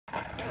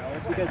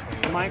this because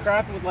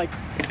Minecraft with like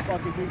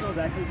fucking people is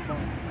actually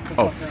fun.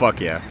 Oh fuck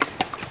yeah.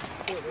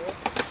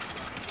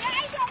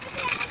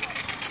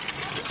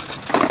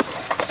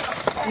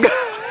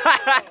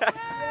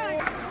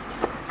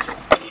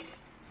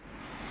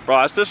 Bro,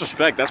 that's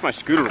disrespect. That's my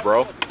scooter,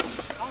 bro.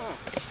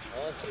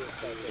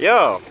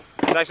 Yo,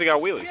 it's actually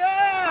got wheelies.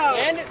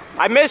 Yeah!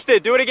 I missed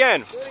it. Do it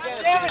again.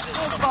 Damn it.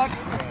 Oh,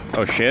 fuck.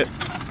 Oh shit.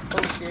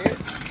 Oh shit.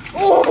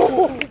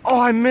 Oh,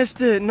 I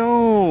missed it.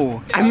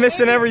 No. I'm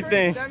missing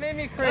everything. That made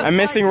me cringe. I'm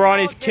missing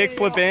Ronnie's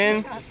kickflip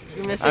in.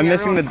 I'm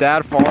missing the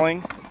dad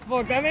falling.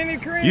 Fuck, that made me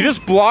cringe. You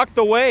just blocked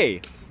the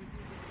way.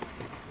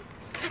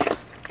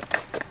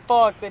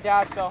 Fuck, the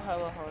dad fell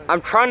hella hard.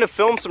 I'm trying to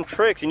film some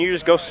tricks and you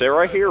just go sit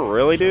right here?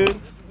 Really, dude?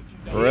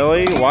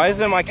 Really? Why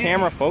isn't my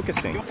camera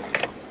focusing?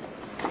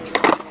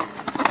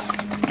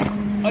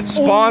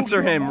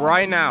 Sponsor him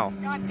right now.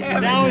 God damn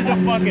it. That was a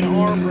fucking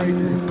arm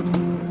breaker.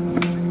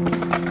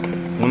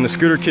 When the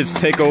scooter kids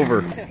take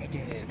over.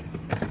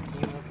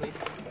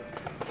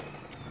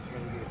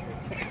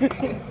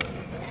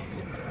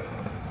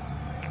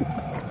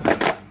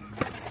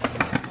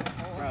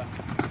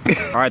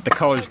 Alright, the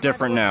color's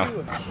different now.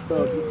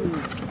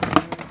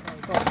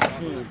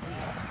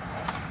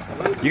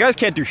 You guys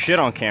can't do shit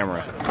on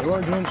camera. They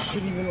weren't doing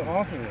shit even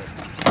off of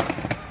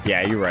it.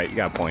 Yeah, you're right. You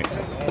got a point.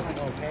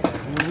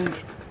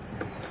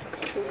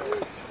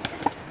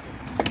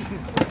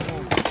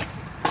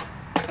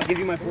 I'll give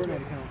you my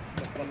Fortnite account.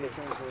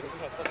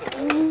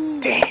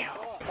 Damn.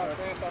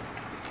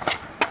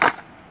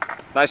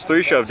 Nice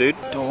three shove, dude.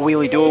 Do a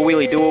wheelie, do a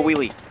wheelie, do a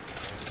wheelie.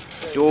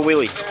 Do a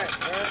wheelie.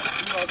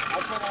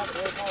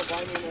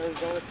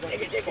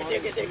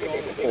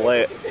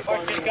 Lit.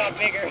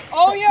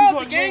 Oh yeah,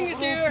 the gang is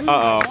here.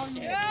 Uh-oh.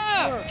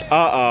 Yeah.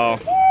 Uh-oh.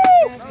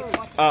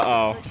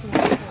 Uh-oh.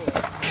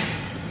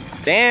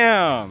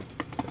 Damn.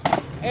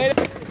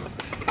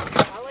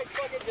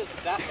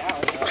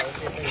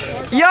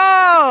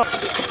 Yo!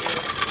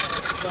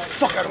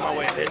 Fuck out of my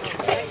way, bitch.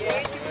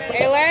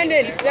 Hey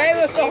Landon, save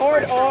us the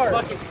hard R.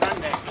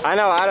 I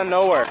know, out of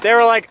nowhere. They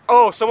were like,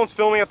 oh, someone's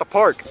filming at the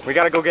park. We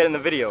gotta go get in the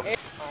video.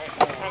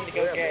 Time to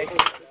go gay.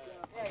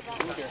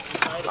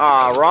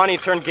 Ah, Ronnie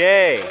turned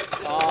gay.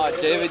 Ah,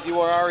 David, you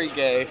are already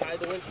gay.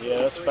 Yeah,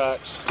 that's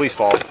facts. Please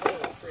fall.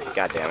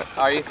 God damn it.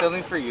 Are you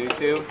filming for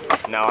YouTube?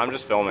 No, I'm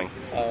just filming.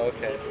 Oh,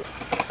 okay.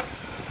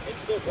 It's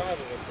still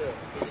drivable too.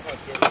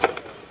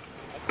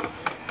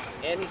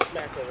 And he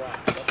smacked a rock.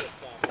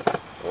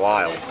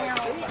 Wild.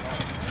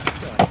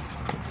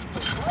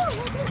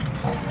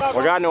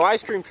 We got no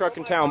ice cream truck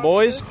in town,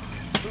 boys.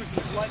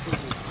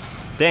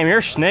 Damn, you're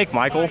a snake,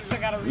 Michael.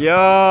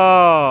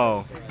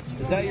 Yo.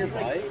 Is that your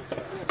bike?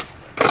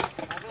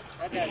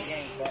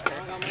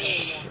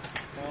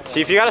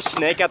 See, if you got a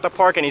snake at the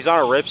park and he's on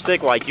a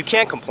RipStik, like, you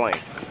can't complain.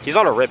 He's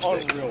on a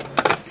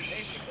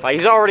RipStik. Like,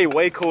 he's already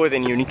way cooler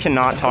than you and you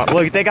cannot talk.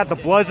 Look, they got the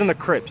Bloods and the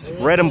Crips,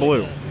 red and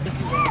blue.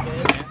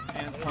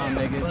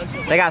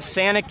 They got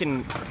Sanic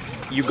and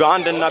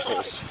Ugandan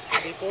Knuckles.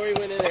 Before he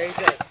went in there, he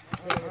said,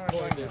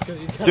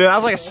 dude, that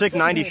was like a sick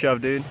 90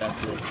 shove, dude.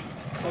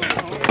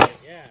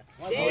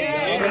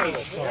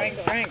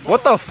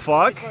 What the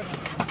fuck?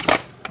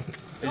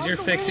 Is your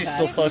fixie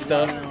still fucked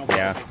up?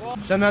 Yeah.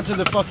 send that to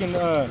the fucking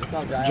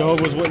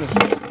Jehovah's Witnesses.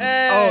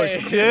 Hey. Oh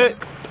shit.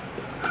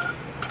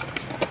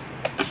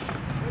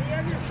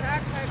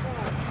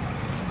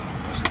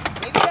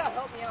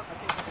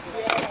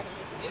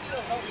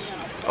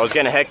 Oh, it's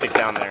getting hectic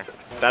down there.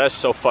 That is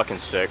so fucking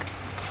sick.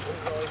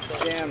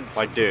 Damn.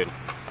 Like, dude.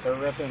 They're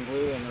ripping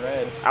blue and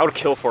red. I would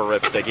kill for a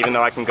RipStik, even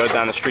though I can go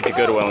down the street to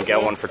Goodwill and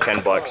get one for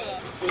 10 bucks.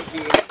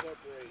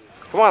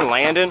 Come on,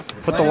 Landon.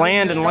 Put the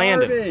land in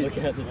Landon. Look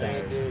at the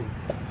tires.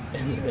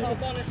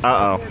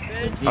 Uh-oh.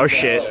 Oh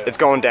shit. It's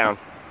going down.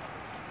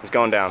 It's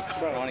going down.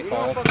 Ronnie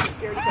falls.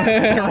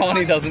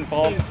 Ronnie doesn't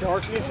fall.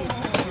 Darkness is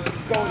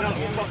going up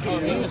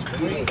fucking.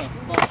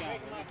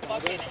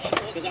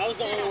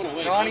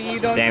 Ronnie, you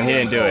don't. Damn, he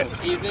didn't do it.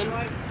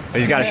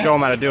 He's got to show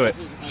him how to do it.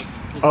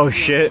 Oh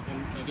shit.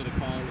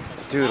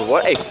 Dude,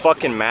 what a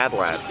fucking mad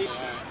lad.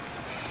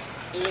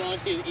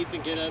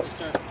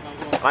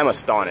 I'm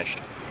astonished.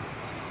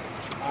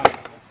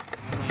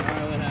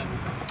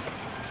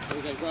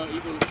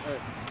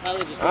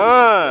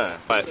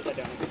 But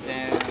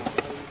Damn.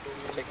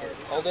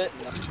 Hold it.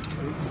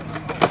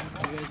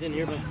 You guys didn't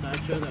hear about the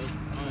sideshow that was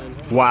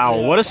on. wow,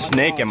 what a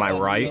snake, am I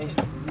right?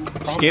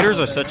 Skaters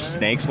are such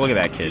snakes. Look at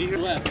that kid.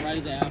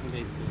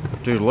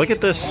 Dude, look at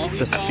this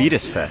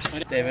fetus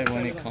fest. David,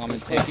 when he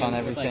commentates on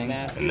everything.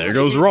 And there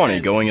goes Ronnie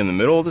going in the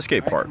middle of the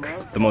skate park,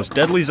 the most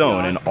deadly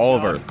zone in all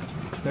of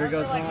Earth. There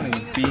goes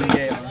Ronnie, being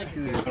gay on a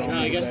scooter. No,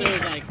 I guess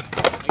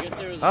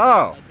there was like,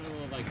 Oh. a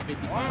total of like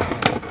 55.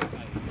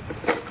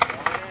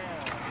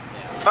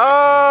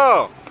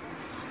 Oh!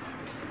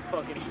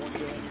 Fucking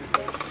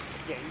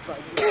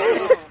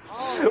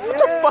What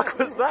the fuck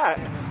was that?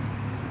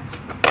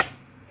 It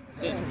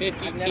says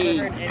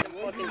 52.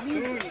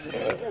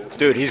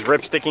 Dude, he's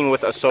ripsticking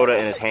with a soda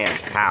in his hand.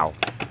 How?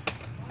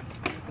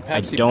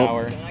 Pepsi don't-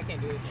 power.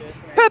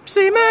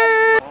 Pepsi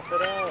Man!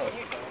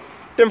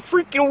 Them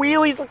freaking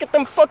wheelies. Look at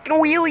them fucking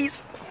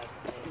wheelies.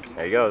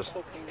 There he goes.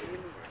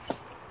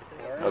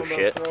 Oh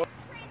shit.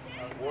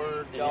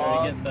 Word, Did you dog.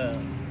 already get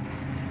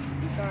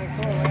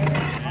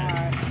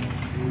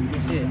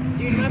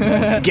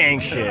the... Gang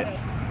shit.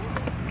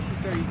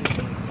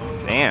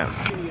 Damn.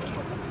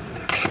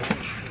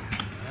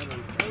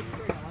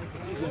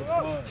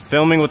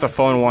 Filming with the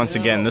phone once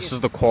again. This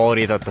is the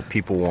quality that the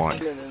people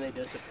want. And then they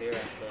disappear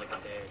after like a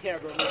day. Yeah,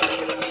 bro.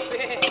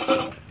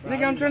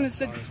 Nigga, I'm trying to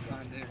sit.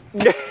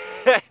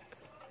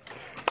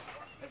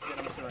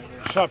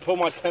 Should I pull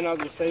my 10 out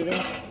of the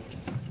savings?